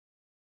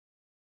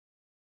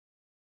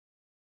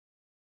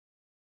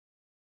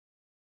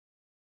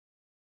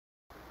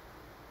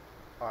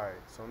Alright,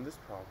 so in this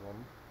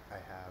problem, I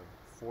have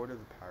 4 to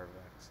the power of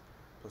x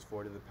plus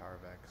 4 to the power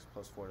of x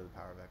plus 4 to the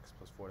power of x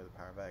plus 4 to the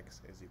power of x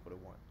is equal to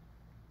 1.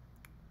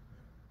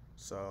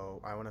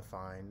 So I want to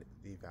find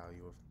the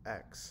value of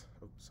x.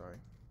 Oops, sorry.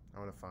 I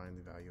want to find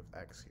the value of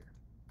x here.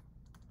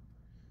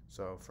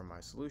 So for my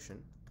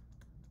solution,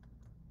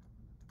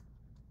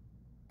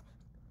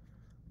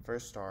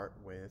 first start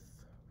with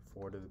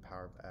 4 to the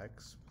power of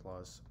x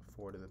plus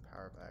 4 to the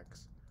power of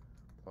x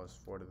plus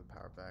 4 to the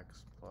power of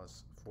x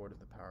plus 4 to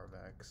the power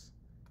of x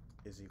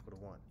is equal to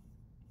 1.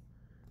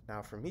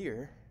 Now from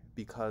here,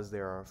 because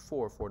there are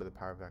 4 to the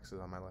power of x's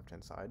on my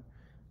left-hand side,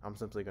 I'm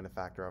simply going to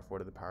factor out 4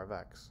 to the power of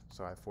x.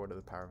 So I have 4 to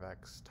the power of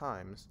x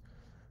times,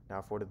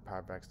 now 4 to the power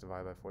of x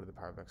divided by 4 to the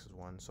power of x is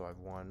 1, so I have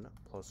 1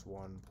 plus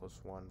 1 plus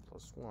 1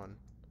 plus 1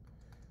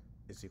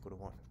 is equal to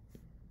 1.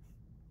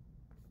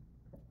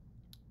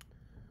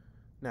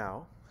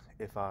 Now,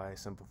 if I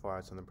simplify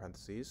out some of the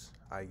parentheses,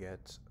 I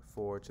get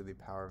 4 to the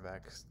power of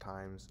x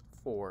times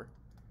 4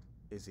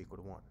 is equal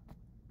to 1.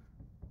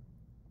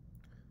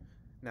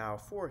 Now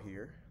 4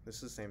 here, this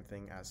is the same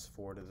thing as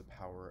 4 to the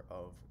power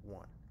of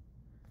 1.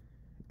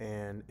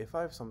 And if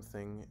I have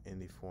something in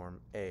the form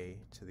a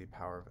to the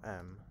power of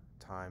m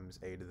times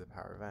a to the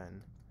power of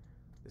n,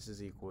 this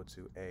is equal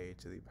to a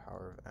to the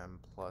power of m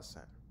plus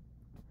n.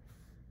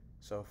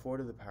 So 4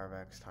 to the power of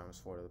x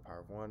times 4 to the power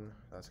of 1,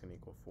 that's going to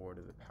equal 4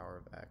 to the power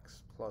of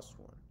x plus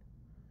 1.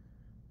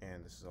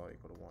 And this is all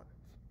equal to 1.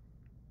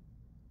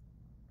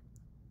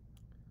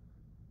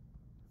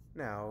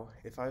 Now,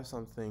 if I have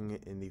something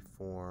in the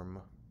form,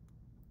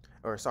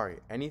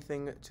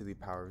 anything to the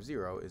power of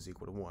 0 is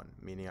equal to 1,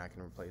 meaning I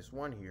can replace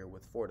 1 here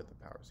with 4 to the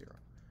power of 0.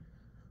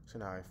 So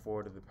now I have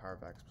 4 to the power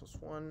of x plus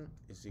 1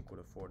 is equal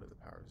to 4 to the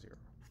power of 0.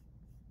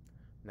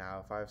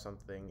 Now, if I have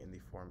something in the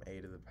form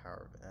a to the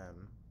power of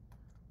m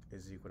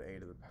is equal to a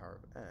to the power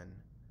of n,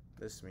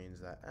 this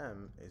means that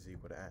m is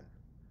equal to n.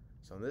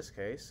 So in this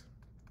case,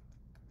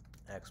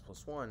 x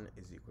plus 1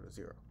 is equal to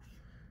 0.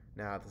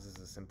 Now this is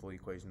a simple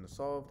equation to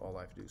solve. All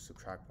I have to do is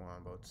subtract 1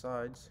 on both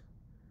sides,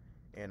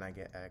 and I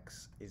get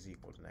x is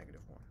equal to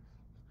negative 1.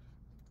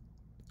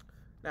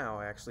 Now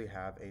I actually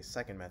have a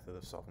second method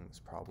of solving this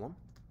problem.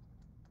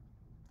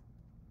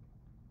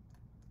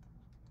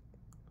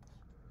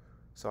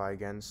 So I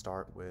again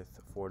start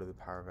with 4 to the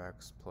power of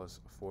x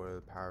plus 4 to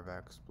the power of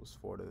x plus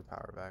 4 to the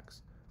power of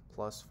x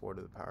plus 4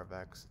 to the power of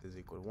x is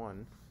equal to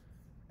 1.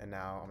 And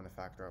now I'm going to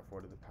factor out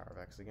 4 to the power of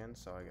x again.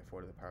 So I get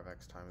 4 to the power of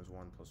x times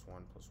 1 plus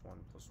 1 plus 1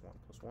 plus 1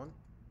 plus 1.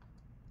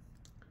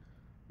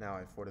 Now I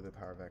have 4 to the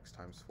power of x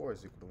times 4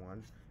 is equal to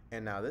 1.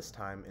 And now this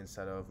time,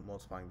 instead of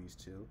multiplying these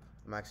two,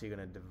 I'm actually going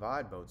to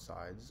divide both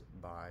sides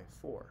by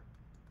 4.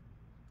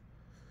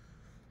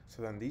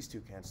 So then these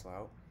two cancel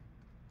out.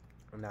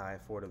 And now I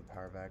have 4 to the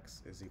power of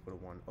x is equal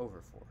to 1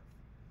 over 4.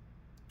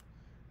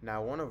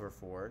 Now 1 over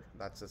 4,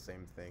 that's the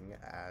same thing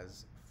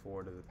as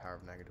 4 to the power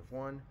of negative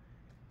 1.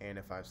 And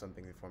if I have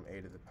something in the form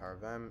a to the power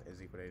of m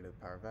is equal to a to the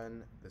power of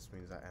n, this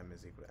means that m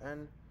is equal to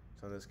n.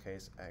 So in this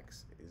case,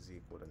 x is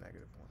equal to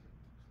negative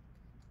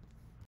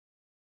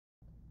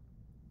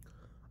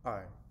 1.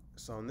 Alright,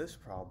 so in this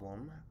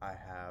problem, I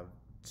have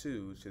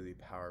 2 to the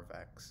power of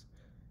x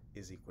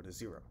is equal to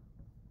 0.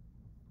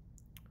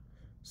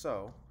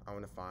 So I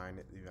want to find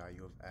the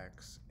value of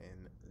x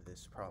in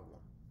this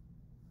problem.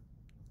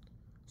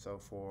 So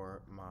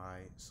for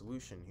my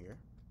solution here,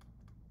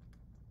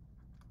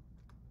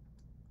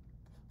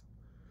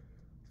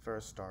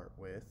 first start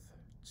with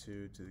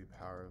 2 to the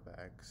power of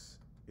x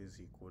is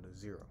equal to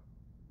 0.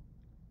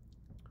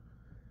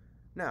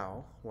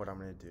 Now what I'm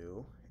going to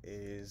do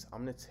is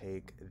I'm going to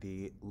take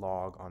the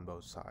log on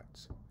both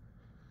sides.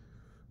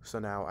 So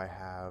now I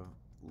have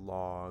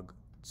log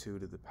 2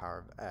 to the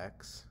power of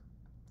x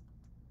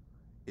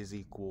is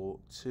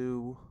equal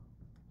to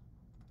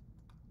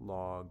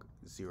log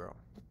 0.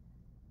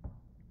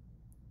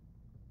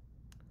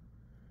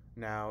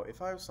 Now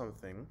if I have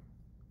something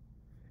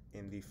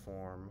in the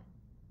form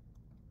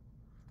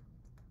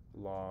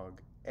log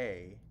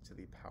a to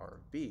the power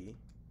of b,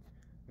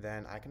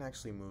 then I can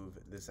actually move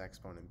this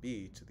exponent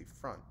b to the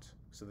front.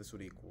 So this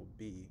would equal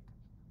b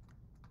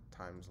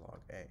times log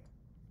a.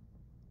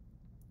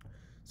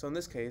 So in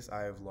this case,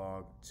 I have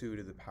log 2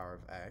 to the power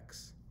of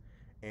x,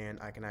 and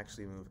I can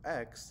actually move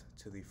x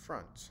to the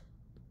front.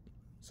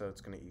 So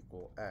it's going to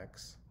equal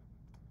x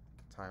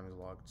times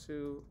log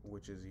 2,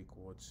 which is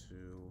equal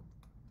to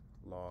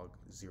log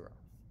 0.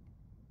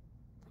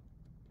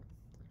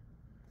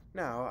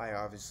 Now, I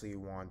obviously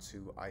want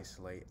to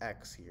isolate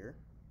x here.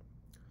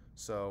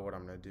 So what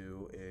I'm going to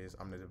do is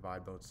I'm going to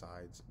divide both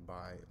sides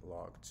by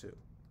log 2.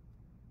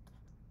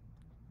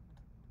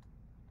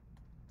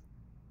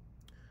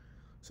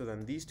 So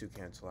then these two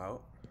cancel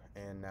out,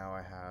 and now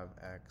I have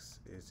x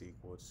is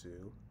equal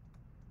to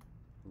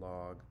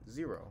log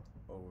 0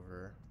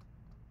 over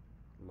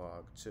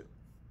log 2.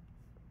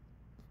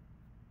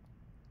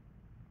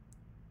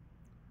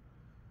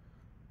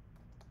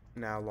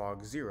 Now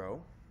log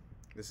 0,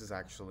 this is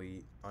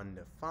actually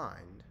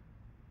undefined,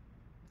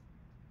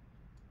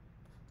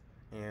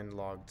 and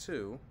log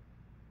 2,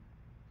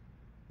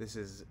 this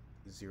is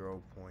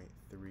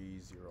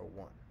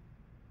 0.301.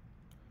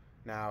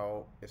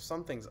 Now, if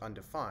something's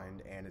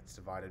undefined and it's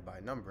divided by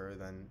a number,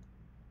 then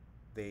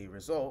the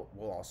result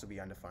will also be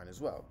undefined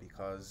as well,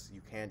 because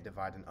you can't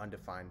divide an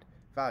undefined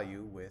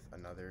value with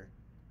another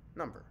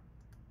number,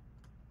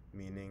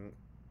 meaning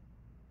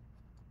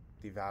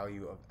the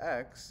value of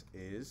x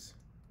is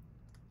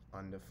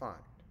undefined.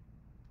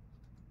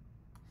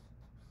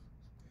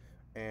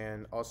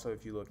 And also,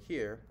 if you look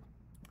here,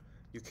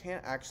 you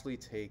can't actually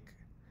take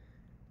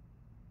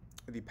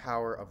the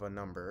power of a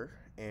number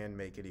and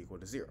make it equal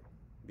to 0,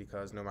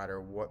 because no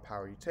matter what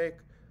power you take,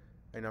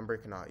 a number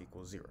cannot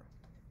equal 0.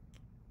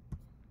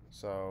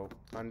 So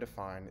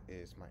undefined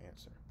is my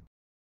answer.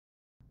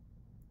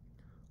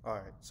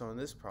 Alright, so in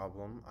this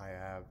problem, I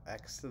have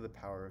x to the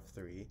power of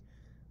 3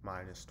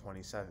 minus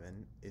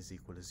 27 is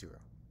equal to 0.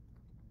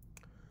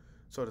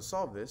 So to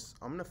solve this,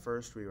 I'm going to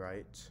first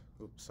rewrite,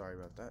 I'm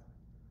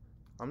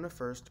going to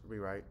first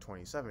rewrite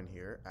 27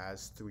 here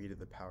as 3 to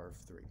the power of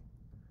 3.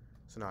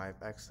 So now I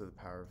have x to the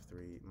power of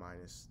 3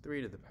 minus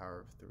 3 to the power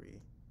of 3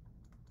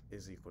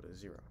 is equal to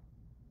 0.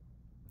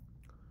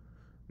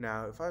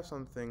 Now, if I have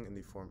something in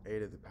the form a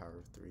to the power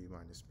of 3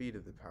 minus b to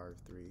the power of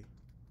 3,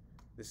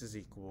 this is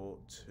equal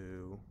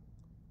to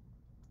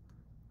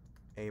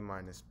a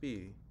minus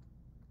b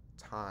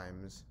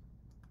times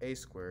a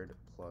squared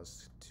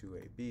plus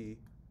 2ab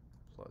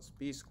plus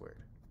b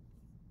squared.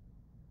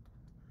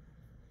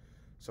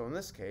 So in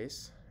this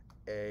case,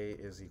 a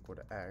is equal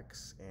to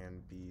x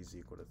and b is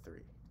equal to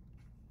 3.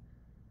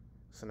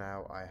 So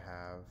now I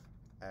have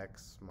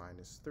x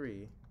minus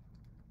 3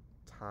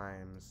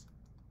 times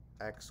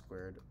x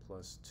squared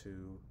plus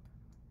 2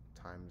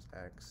 times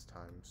x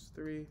times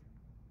 3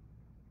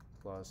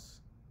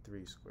 plus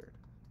 3 squared.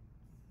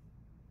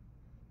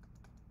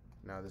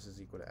 Now this is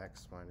equal to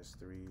x minus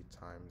 3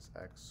 times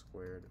x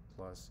squared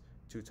plus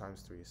 2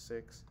 times 3 is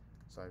 6.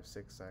 So I have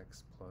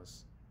 6x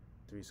plus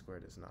 3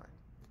 squared is 9.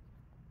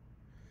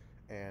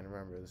 And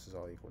remember, this is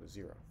all equal to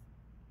 0.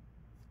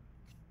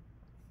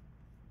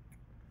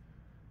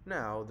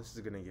 Now this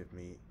is going to give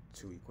me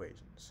two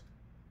equations.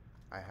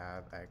 I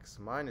have x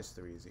minus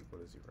 3 is equal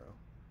to 0,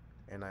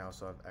 and I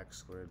also have x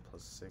squared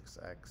plus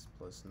 6x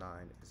plus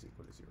 9 is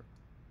equal to 0.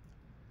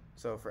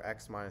 So for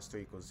x minus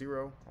 3 equals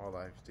 0, all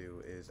I have to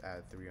do is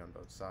add 3 on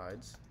both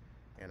sides,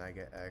 and I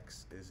get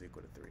x is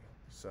equal to 3.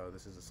 So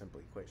this is a simple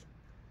equation.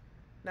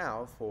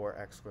 Now for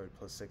x squared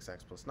plus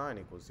 6x plus 9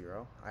 equals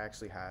 0, I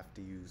actually have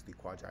to use the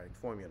quadratic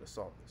formula to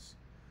solve this.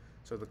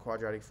 So the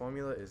quadratic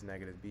formula is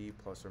negative b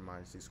plus or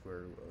minus the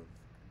square root of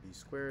b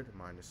squared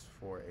minus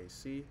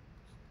 4ac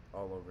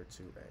all over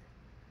 2a.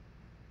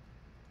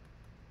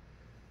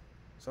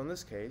 So in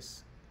this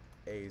case,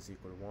 a is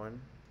equal to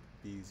 1,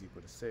 b is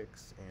equal to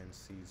 6, and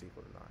c is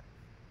equal to 9.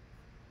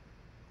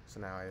 So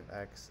now I have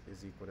x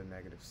is equal to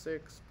negative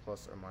 6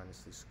 plus or minus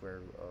the square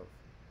root of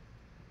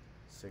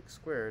 6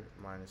 squared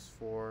minus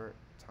 4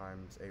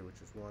 times a,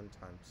 which is 1,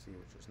 times c,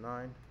 which is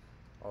 9,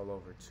 all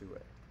over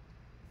 2a.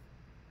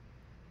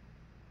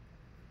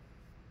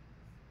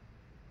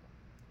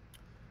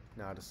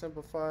 Now to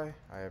simplify,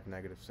 I have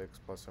negative 6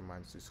 plus or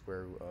minus the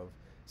square root of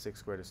 6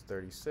 squared is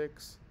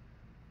 36,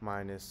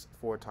 minus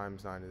 4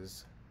 times 9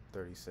 is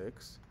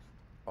 36,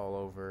 all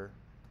over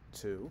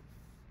 2.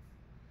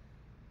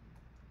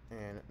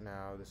 And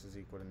now this is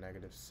equal to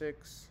negative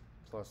 6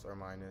 plus or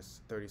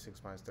minus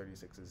 36 minus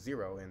 36 is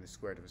 0, and the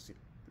square root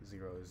of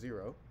 0 is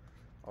 0,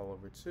 all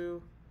over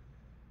 2.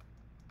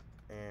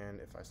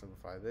 And if I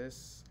simplify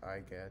this, I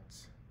get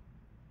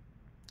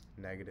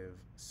negative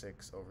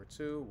 6 over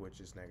 2,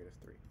 which is negative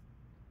 3.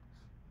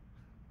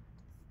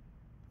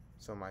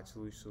 So my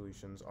two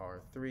solutions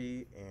are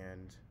 3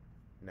 and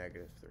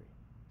negative 3.